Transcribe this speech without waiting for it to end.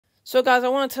So guys, I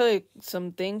want to tell you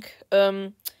something.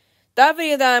 That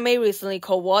video that I made recently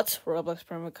called What? Roblox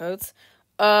promo codes.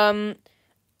 I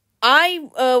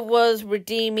was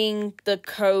redeeming the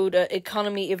code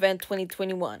Economy Event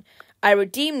 2021. I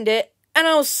redeemed it, and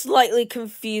I was slightly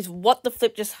confused what the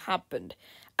flip just happened.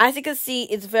 As you can see,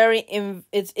 it's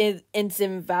it's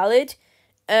invalid.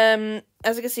 As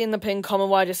you can see in the pinned comment,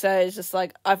 what I just said is just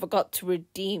like I forgot to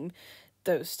redeem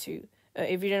those two.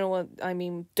 If you don't know what I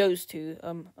mean, those two,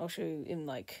 I'll show you in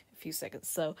like a few seconds.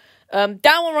 So, that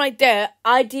one right there,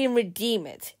 I didn't redeem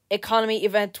it. Economy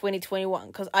Event 2021,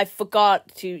 because I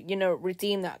forgot to,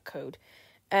 redeem that code.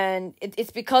 And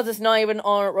it's because it's not even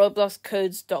on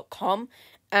robloxcodes.com.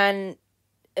 And,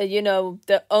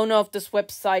 the owner of this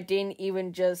website didn't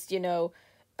even just,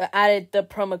 added the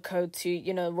promo code to,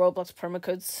 Roblox promo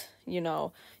codes,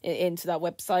 into that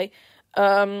website.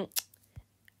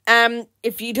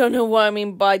 If you don't know what I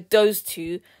mean by those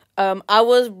two, I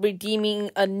was redeeming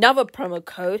another promo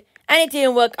code, and it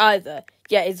didn't work either.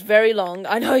 Yeah, it's very long.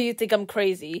 I know you think I'm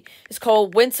crazy. It's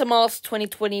called Winter Mask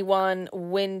 2021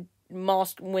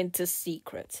 Mask Winter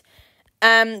Secret.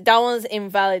 That one's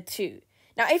invalid too.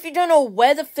 Now, if you don't know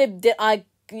where the flip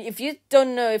if you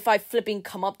don't know if I flipping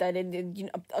come up that,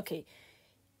 okay.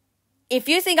 If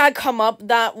you think I come up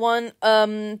that one,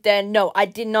 then no, I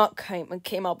did not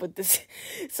came up with this.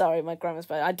 Sorry, my grammar's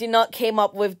bad. I did not came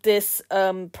up with this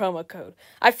promo code.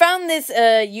 I found this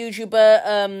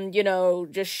YouTuber,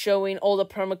 just showing all the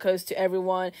promo codes to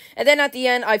everyone, and then at the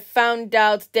end, I found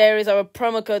out there is a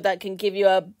promo code that can give you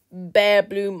a bear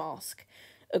blue mask.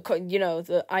 The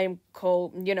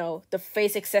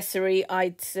face accessory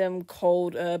item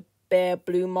called bear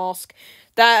blue mask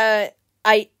that.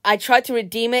 I tried to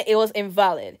redeem it. It was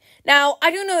invalid. Now,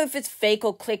 I don't know if it's fake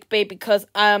or clickbait because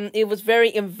it was very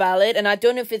invalid, and I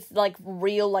don't know if it's like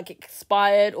real, like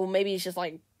expired, or maybe it's just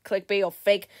like clickbait or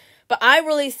fake. But I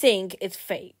really think it's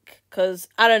fake because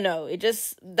I don't know. It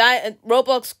just that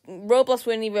Roblox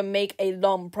wouldn't even make a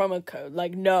long promo code.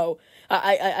 Like no,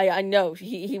 I know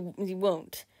he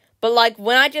won't. But like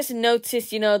when I just noticed,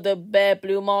 the bear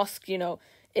blue mask,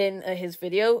 in his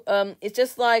video, it's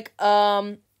just like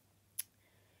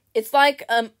It's like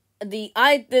the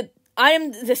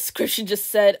item description just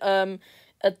said 2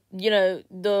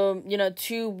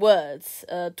 words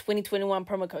 2021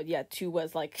 promo code, 2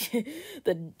 words like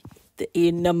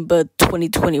the number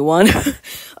 2021.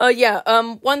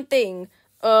 One thing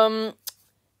I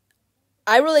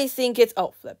really think it's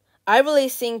flip. I really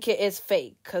think it is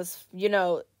fake because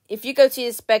if you go to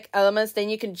your spec elements, then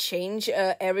you can change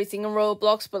everything in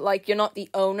Roblox, but like you're not the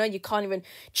owner, you can't even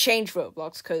change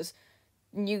Roblox because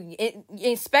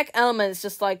in spec elements,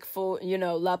 just like for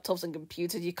laptops and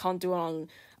computers, you can't do it on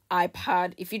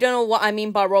iPad. If you don't know what I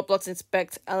mean by Roblox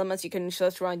inspect elements, you can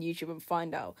search around YouTube and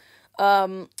find out.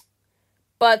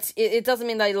 But it doesn't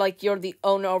mean that like you're the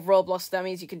owner of Roblox. That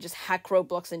means you can just hack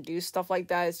Roblox and do stuff like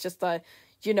that. It's just that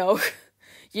you know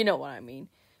what I mean.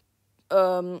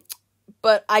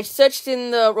 But I searched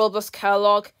in the Roblox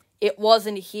catalog, it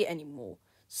wasn't here anymore.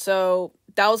 So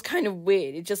that was kind of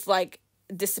weird. It just like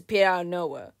disappear out of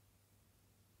nowhere.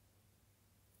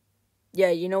 Yeah,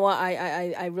 you know what?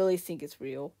 I really think it's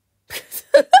real.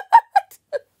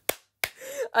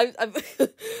 I'm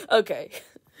okay.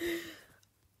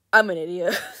 I'm an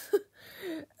idiot.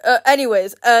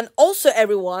 Anyways, and also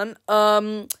everyone,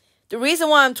 the reason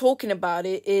why I'm talking about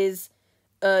it is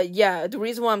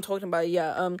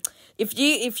if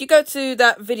you go to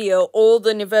that video, all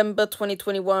the November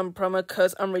 2021 promo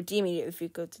codes, I'm redeeming it. If you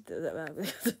go to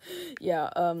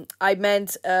I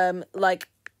meant like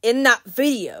in that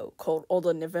video called all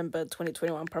the November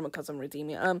 2021 promo codes I'm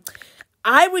redeeming.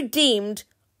 I redeemed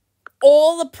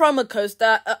all the promo codes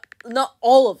that not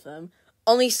all of them,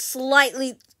 only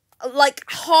slightly, like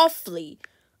halfly,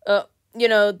 the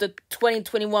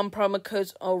 2021 promo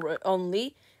codes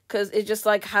only. Because it just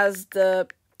like has the,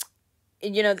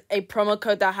 a promo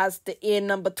code that has the year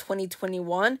number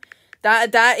 2021.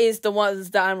 That is the ones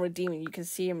that I'm redeeming. You can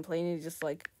see him playing. It's just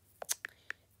like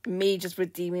me just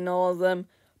redeeming all of them.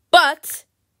 But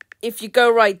if you go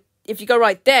right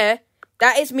there,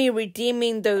 that is me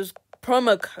redeeming those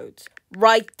promo codes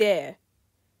right there.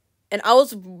 And I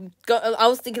was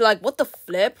thinking like, what the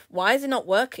flip? Why is it not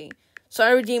working? So I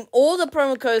redeemed all the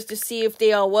promo codes to see if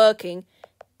they are working.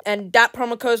 And that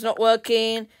promo code's not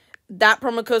working. That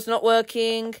promo code's not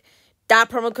working. That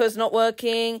promo code's not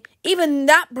working. Even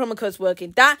that promo code's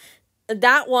working. That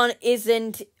one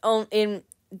isn't in.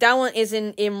 That one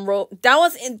isn't in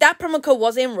that promo code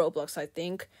was in Roblox, I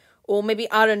think, or maybe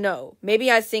I don't know.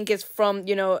 Maybe I think it's from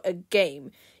a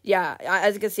game. Yeah,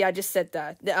 as you can see, I just said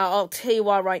that. I'll tell you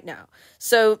why right now.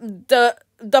 So the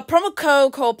the promo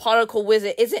code called Particle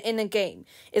Wizard isn't in the game.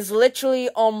 It's literally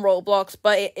on Roblox,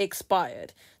 but it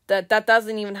expired. That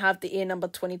doesn't even have the year number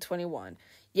 2021.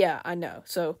 Yeah, I know.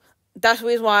 So that's the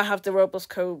reason why I have the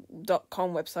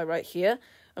robloxcode.com website right here.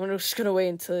 I'm just gonna wait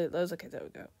until it loads. Okay, there we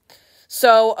go.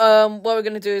 So what we're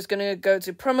gonna do is gonna go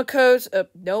to promo codes.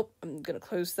 Nope, I'm gonna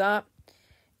close that.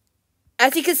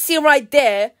 As you can see right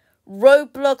there,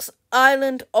 Roblox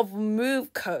Island of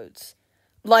Move codes,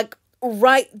 like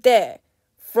right there.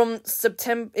 From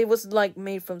September, it was like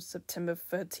made from September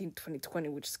 13th, 2020,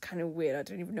 which is kind of weird. I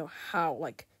don't even know how,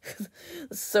 like,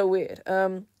 it's so weird.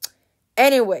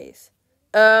 Anyways,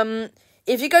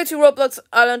 if you go to Roblox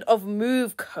Island of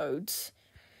Move codes,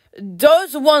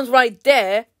 those ones right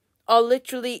there are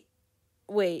literally,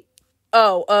 wait,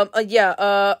 oh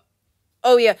yeah,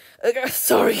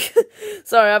 sorry,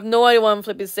 sorry, I have no idea what I'm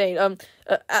flipping saying,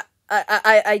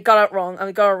 I got it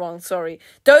wrong, sorry.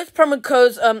 Those promo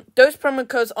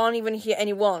codes aren't even here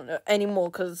anymore,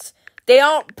 because they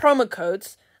aren't promo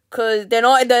codes, because they're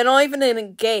not even in a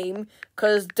game,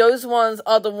 because those ones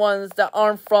are the ones that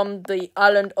aren't from the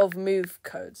Island of Move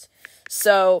codes.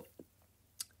 So,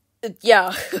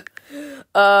 yeah.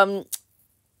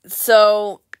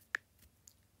 So,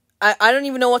 I don't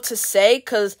even know what to say,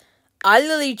 because I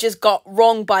literally just got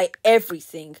wrong by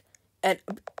everything, and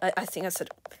I think I said...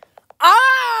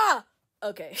 Ah!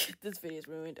 Okay, this video is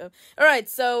ruined. Alright,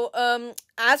 so,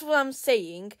 as what I'm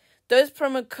saying, those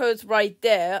promo codes right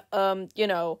there, those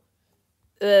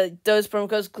promo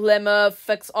codes, Glimmer,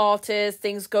 Fix Artist,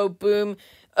 Things Go Boom,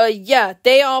 yeah,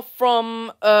 they are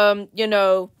from, the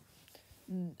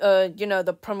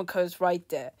promo codes right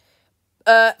there.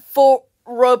 For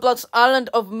Roblox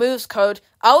Island of Moves code,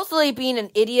 I was really being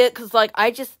an idiot, because, like, I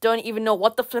just don't even know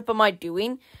what the flip am I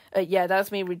doing. Yeah,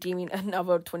 that's me redeeming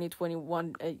another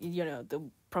 2021, the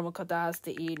promo code that has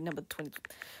the E number 20.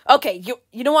 Okay,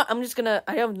 you know what,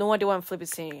 I have no idea what I'm flipping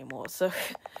saying anymore, so,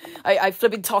 I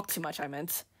flipping talk too much, I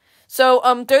meant. So,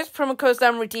 those promo codes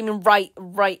that I'm redeeming right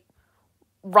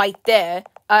there,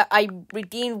 I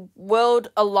redeemed World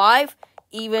Alive,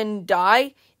 Even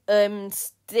Die,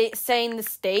 Saying the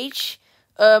Stage,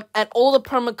 and all the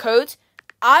promo codes.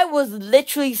 I was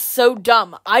literally so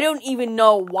dumb. I don't even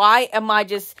know why am I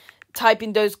just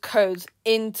typing those codes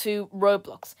into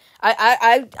Roblox.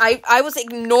 I was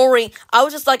ignoring. I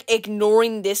was just like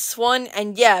ignoring this one,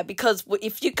 and yeah, because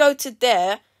if you go to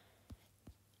there,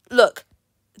 look,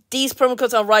 these promo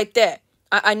codes are right there.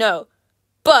 I know,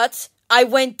 but I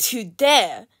went to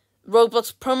there,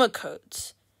 Roblox promo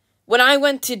codes. When I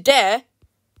went to there,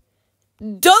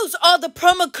 those are the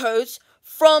promo codes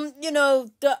from,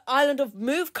 the Island of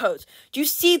Move codes. Do you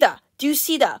see that?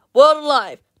 World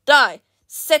Alive, Die,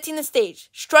 Setting the Stage,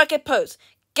 Strike a Pose,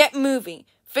 Get Moving,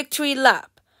 Victory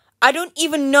Lap. I don't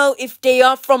even know if they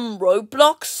are from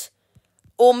Roblox,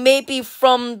 or maybe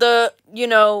from the,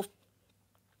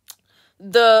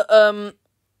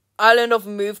 Island of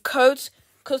Move codes.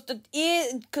 Because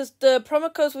the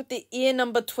promo codes with the year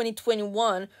number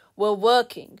 2021 were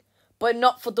working. But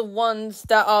not for the ones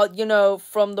that are,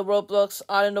 from the Roblox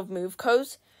Island of Move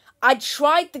codes. I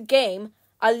tried the game.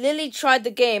 I literally tried the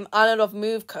game Island of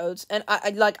Move codes, and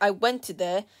I went to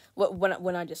there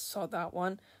when I just saw that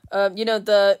one.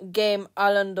 The game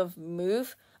Island of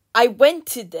Move. I went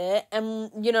to there and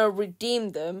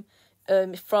redeemed them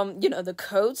from the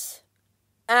codes.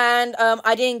 And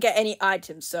I didn't get any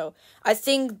items, so I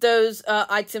think those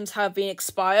items have been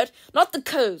expired. Not the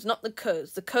codes.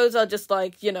 The codes are just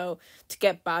like, to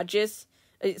get badges.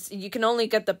 You can only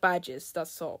get the badges,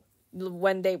 that's all,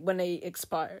 when they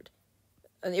expired.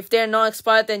 And if they're not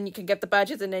expired, then you can get the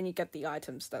badges and then you get the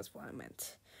items. That's what I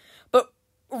meant. But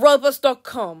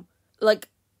Roblox.com, like,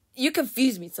 you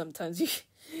confuse me sometimes.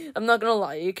 I'm not gonna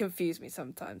lie, you confuse me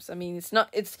sometimes. I mean,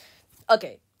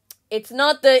 okay. It's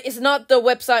not the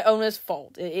website owner's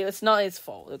fault. It's not his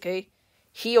fault, okay?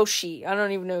 He or she, I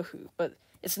don't even know who, but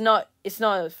it's not his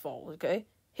fault, okay?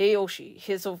 He or she,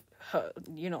 his or her,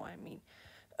 you know what I mean.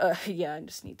 Yeah, I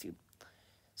just need to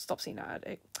stop saying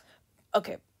that.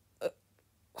 Okay.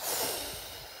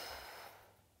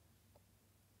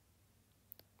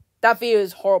 That video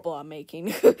is horrible I'm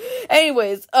making.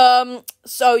 Anyways,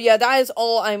 so yeah, that is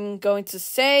all I'm going to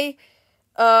say.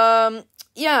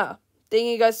 Yeah. Thank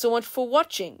you guys so much for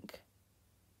watching.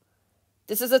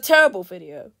 This is a terrible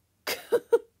video.